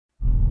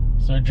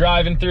So we're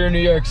driving through New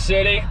York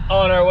City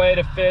on our way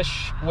to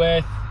fish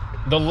with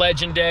the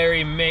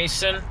legendary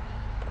Mason,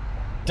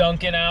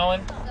 Duncan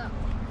Allen,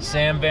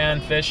 Sam Van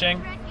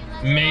Fishing.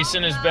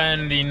 Mason has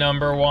been the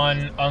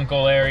 #1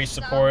 Uncle Larry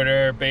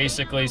supporter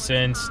basically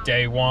since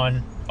day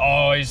one.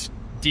 Always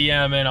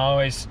DMing,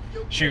 always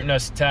shooting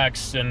us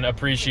texts and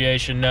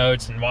appreciation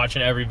notes and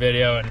watching every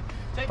video. And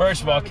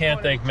first of all,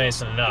 can't thank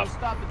Mason enough.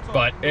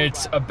 But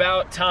it's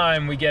about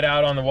time we get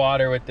out on the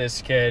water with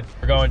this kid.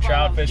 We're going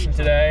trout fishing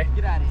today.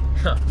 Get out of here.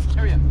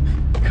 Hurry up.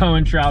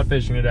 Going trout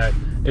fishing today,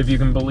 if you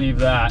can believe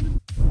that.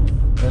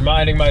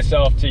 Reminding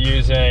myself to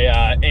use a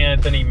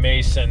Anthony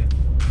Mason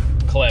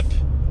clip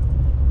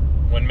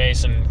when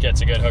Mason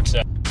gets a good hook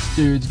set.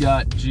 Dude's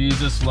got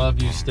Jesus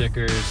love you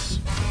stickers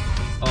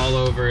all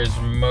over his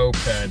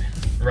moped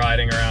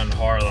riding around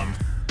Harlem.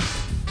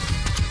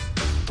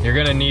 You're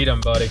gonna need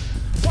them, buddy.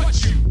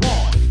 What you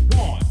want,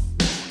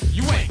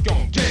 you ain't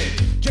gonna get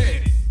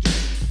it.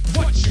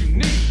 What you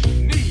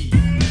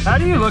need. How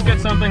do you look at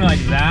something like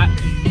that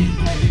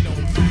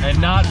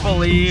and not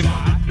believe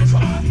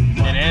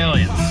in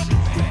aliens?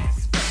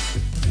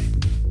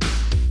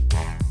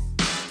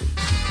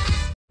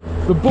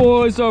 The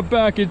boys are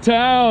back in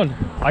town.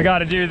 I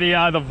gotta do the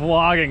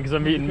vlogging because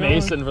I'm meeting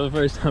Mason for the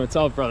first time. It's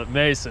all brother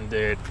Mason,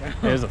 dude.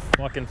 It was a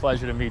fucking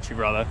pleasure to meet you,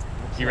 brother.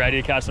 You ready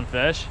to catch some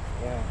fish?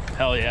 Yeah.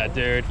 Hell yeah,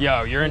 dude.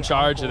 Yo, you're in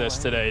charge of this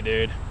today,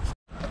 dude.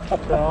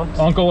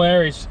 Uncle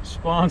Larry's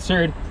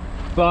sponsored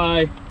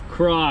by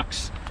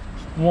Crocs.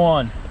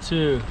 1,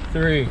 2,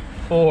 3,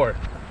 4.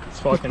 Let's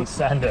fucking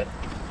send it.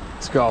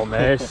 Let's go,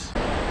 Mace.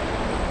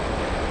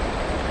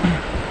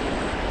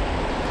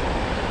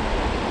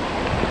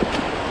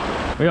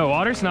 Yeah,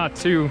 water's not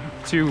too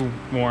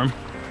warm.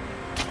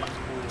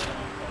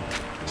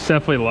 It's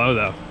definitely low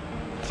though.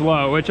 It's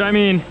low, which I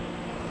mean,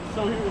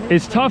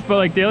 it's tough, but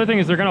like the other thing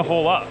is they're gonna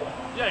hole up.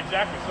 Yeah,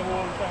 exactly. So what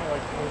I'm saying,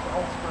 like, it's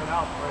all spread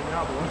out right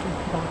now, but once we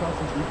come across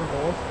some deeper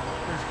holes,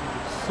 there's gonna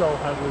be so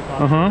heavily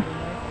concentrated in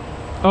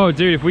there. Oh,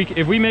 dude,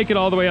 if we make it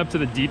all the way up to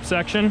the deep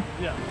section,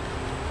 yeah,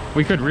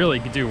 we could really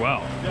do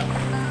well. Yeah.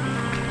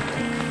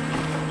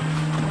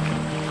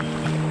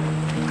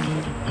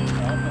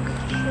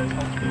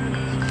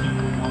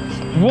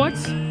 What?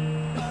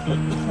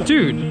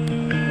 Dude.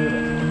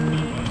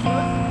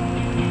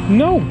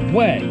 No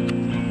way.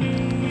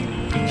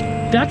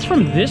 That's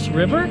from this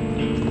river?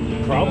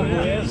 Probably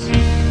is.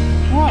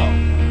 Whoa.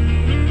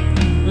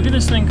 Look at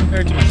this thing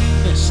compared to my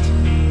fist. I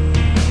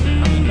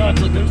mean, no,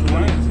 it's like there's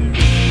lines here.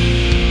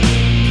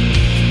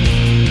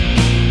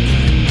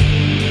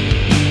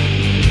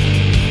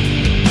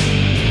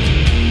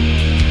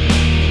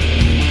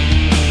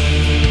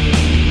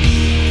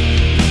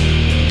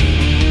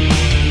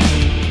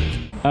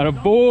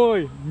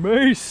 Attaboy,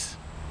 Mace.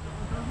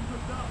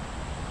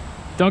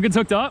 Duncan's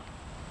hooked up?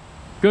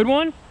 Good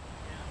one?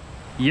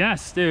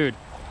 Yes, dude.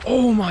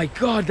 Oh my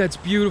God, that's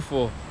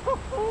beautiful.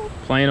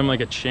 Playing him like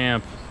a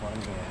champ.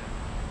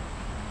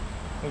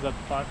 Was that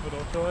the 5-foot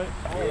ultralight?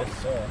 Oh, yes,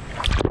 sir.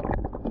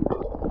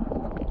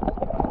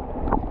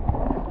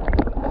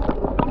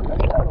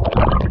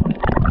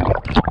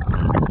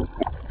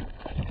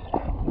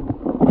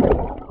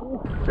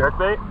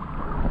 Jerkbait?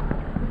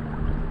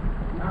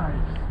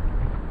 Nice.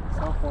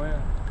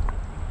 Self-land.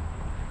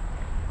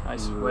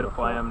 Nice way to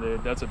play him,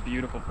 dude. That's a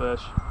beautiful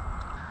fish.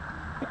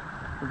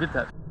 Look at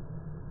that.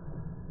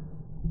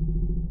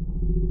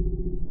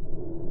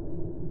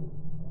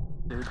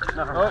 Dude,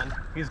 never mind.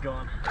 He's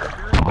gone.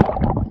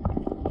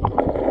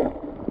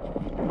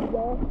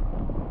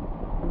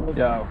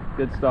 Yo,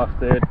 good stuff,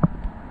 dude.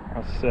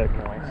 That's sick.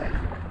 Nice.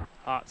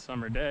 Hot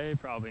summer day,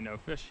 probably no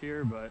fish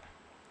here, but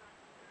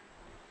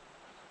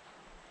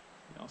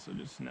you also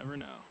just never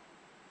know.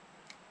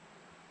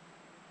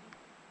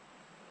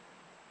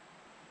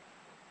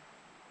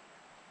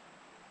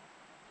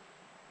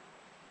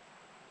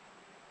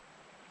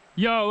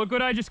 Yo, look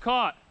what I just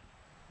caught.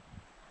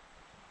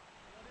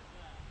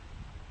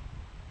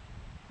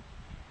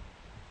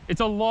 It's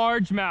a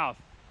largemouth.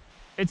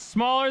 It's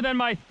smaller than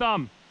my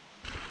thumb.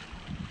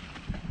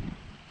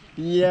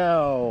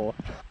 Yo.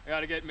 I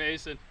gotta get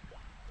Mason.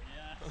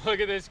 Yeah. Look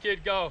at this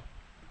kid go.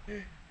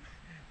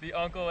 The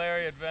Uncle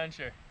Larry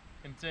adventure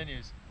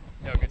continues.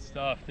 Yo, good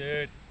stuff,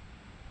 dude.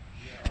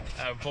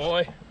 Yeah.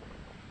 Boy.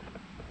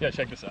 Yeah,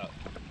 check this out.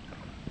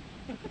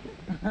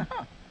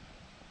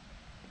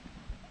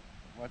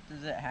 What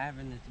does it have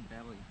in its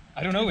belly?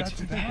 I don't know. Dude, It's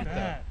that's fat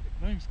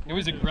though. Nice. It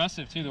was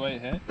aggressive too, the way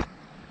it hit.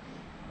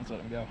 Let's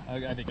let him go. I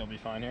think he'll be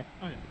fine here.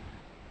 Oh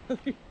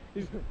yeah.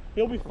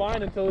 He'll be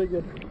fine until he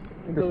gets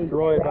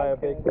Destroyed by a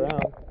big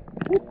brown.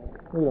 Look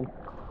at him.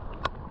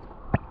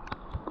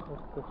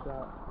 That's the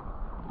shot.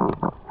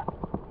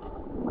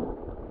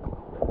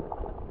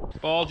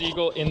 Bald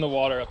eagle in the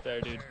water up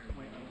there, dude.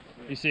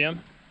 You see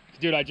him?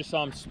 Dude, I just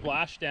saw him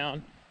splash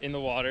down in the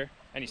water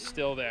and he's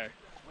still there.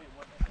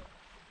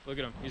 Look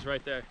at him, he's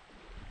right there.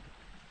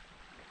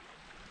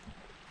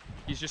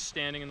 He's just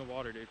standing in the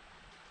water, dude.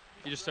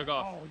 He just took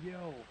off. Oh,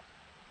 yo.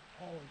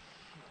 Holy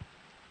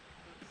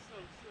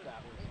shit.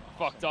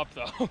 Fucked up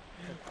though.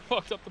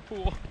 Fucked up the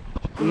pool.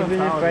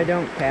 Even if I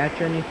don't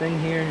catch anything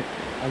here,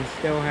 I've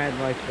still had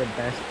like the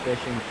best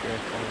fishing trip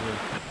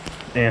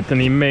ever.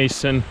 Anthony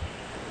Mason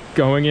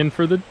going in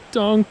for the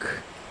dunk.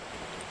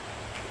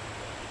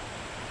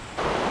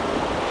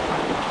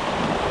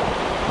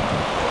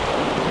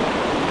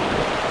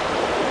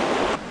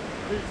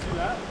 Did you see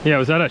that? Yeah,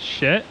 was that a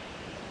shit?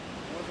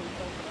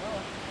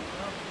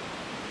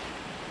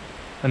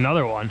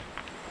 Another one. I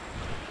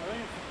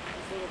think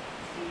it's little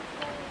seed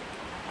falling.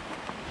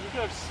 You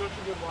could have such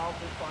a good wild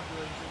fish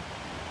population.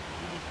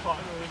 You just caught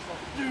really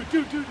something.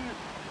 Dude. Did you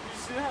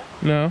see that?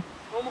 No.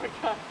 Oh my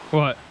god.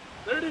 What?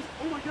 There it is.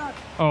 Oh my god.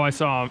 Oh, I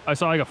saw him. I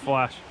saw like a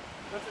flash.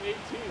 That's an 18.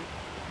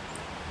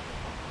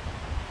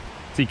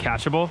 Is he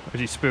catchable or is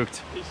he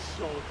spooked? He's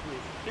so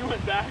cute. He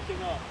went back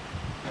and up.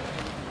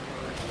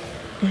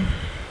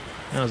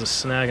 That was a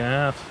snag and a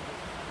half.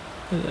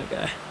 Look at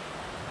that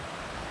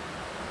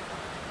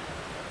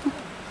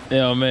guy.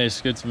 Yo,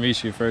 Mace, good to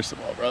meet you first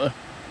of all, brother.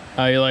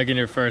 How you liking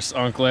your first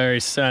Uncle Larry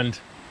send?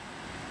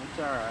 It's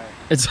alright.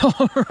 It's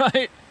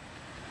alright.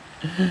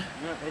 No,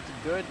 it's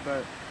good,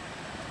 but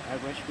I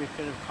wish we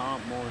could have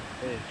caught more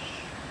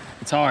fish.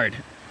 It's hard.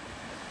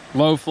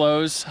 Low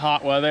flows,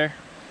 hot weather.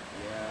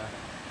 Yeah.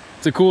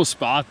 It's a cool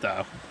spot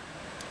though.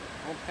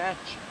 We'll catch.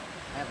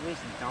 At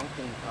least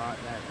Duncan caught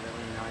that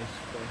really nice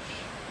fish.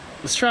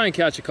 Let's try and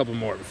catch a couple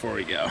more before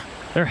we go.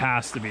 There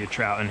has to be a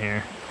trout in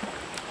here.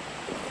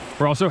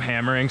 We're also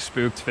hammering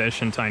spooked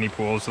fish in tiny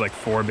pools, like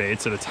 4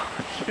 baits at a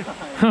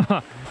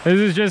time. This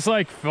is just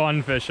like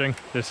fun fishing.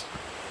 Just.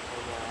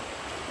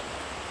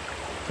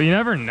 But you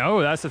never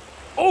know. That's a.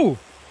 Oh!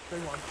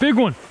 Big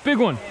one. Big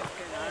one.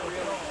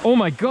 Oh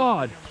my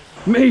God.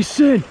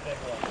 Mason!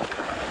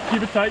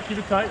 Keep it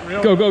tight,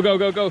 real.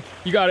 Go.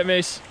 You got it,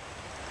 Mace.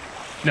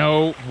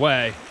 No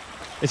way.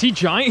 Is he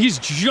giant? He's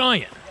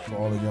giant. For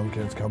all the young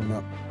kids coming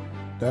up,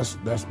 that's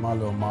my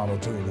little motto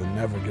too, to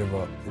never give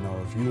up. You know,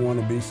 if you want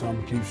to be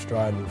something, keep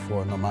striving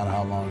for it, no matter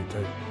how long it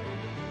takes.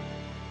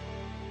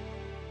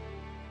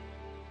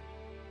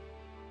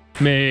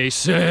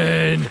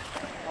 Mason!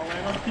 I'll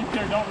land on keep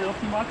there, don't reel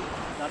too much.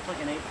 That's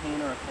like an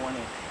 18 or a 20.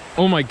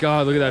 Oh my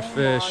God, look at that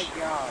fish. Oh my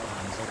God.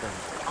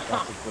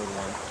 That's a good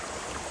one.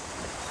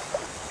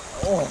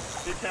 Oh,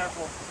 be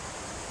careful.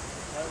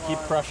 Keep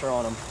pressure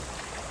on him.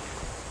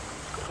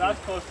 That's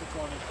close to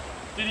 20.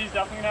 Dude, he's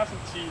definitely gonna have some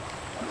teeth.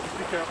 Just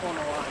be careful on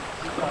the line.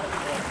 He's got it.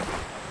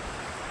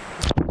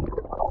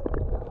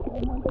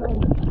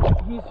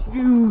 He's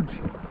huge.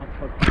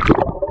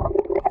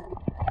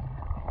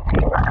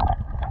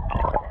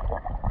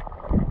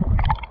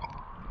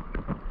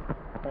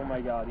 Oh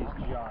my God, he's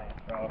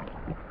giant, bro.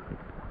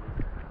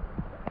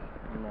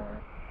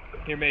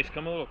 Here, Mace,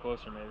 come a little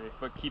closer maybe,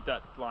 but keep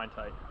that line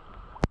tight.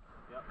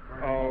 Yep.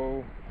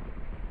 Oh.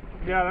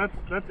 Yeah,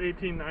 that's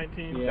 18,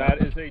 19. Yeah.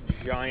 That is a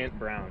giant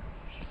brown.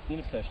 Need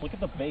a fish. Look at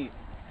the bait.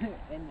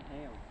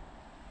 Inhale.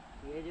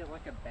 He ate it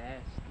like a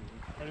bass,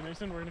 dude. Ready,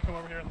 Mason? We're gonna come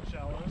over here in the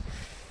shallows.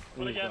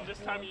 But again, this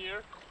time of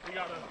year, we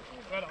gotta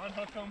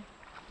unhook them,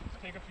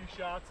 take a few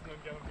shots, and then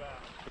get them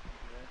back.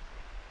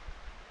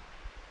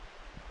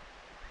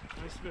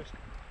 Nice fish.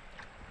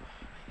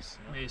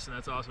 Mason,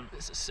 that's awesome.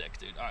 This is sick,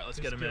 dude. All right, let's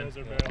get him in. Let's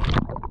revive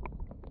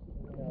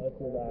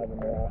him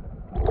out.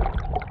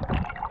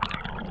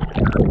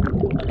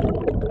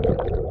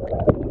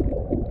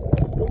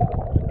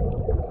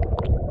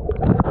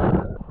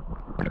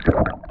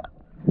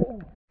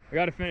 We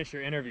got to finish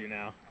your interview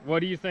now. What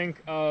do you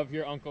think of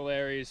your Uncle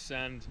Larry's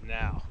send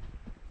now?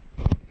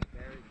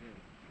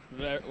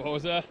 Very good. What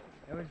was that?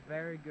 It was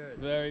very good.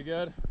 Very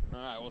good?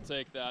 All right, we'll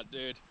take that,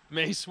 dude.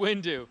 Mace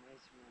Windu.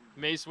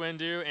 Mace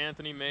Windu,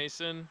 Anthony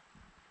Mason.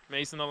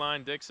 Mason the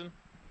Line Dixon.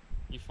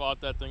 You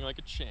fought that thing like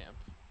a champ.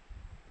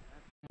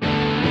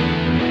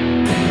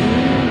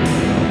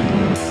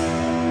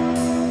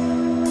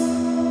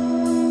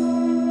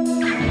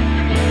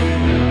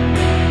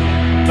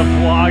 The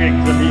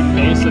vlogging's gonna be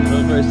Mason for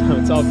the first time.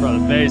 It's all brother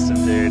Mason,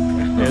 dude.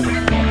 Here's a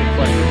fucking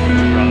pleasure,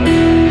 brother.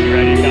 You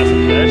ready to catch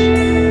some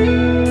fish?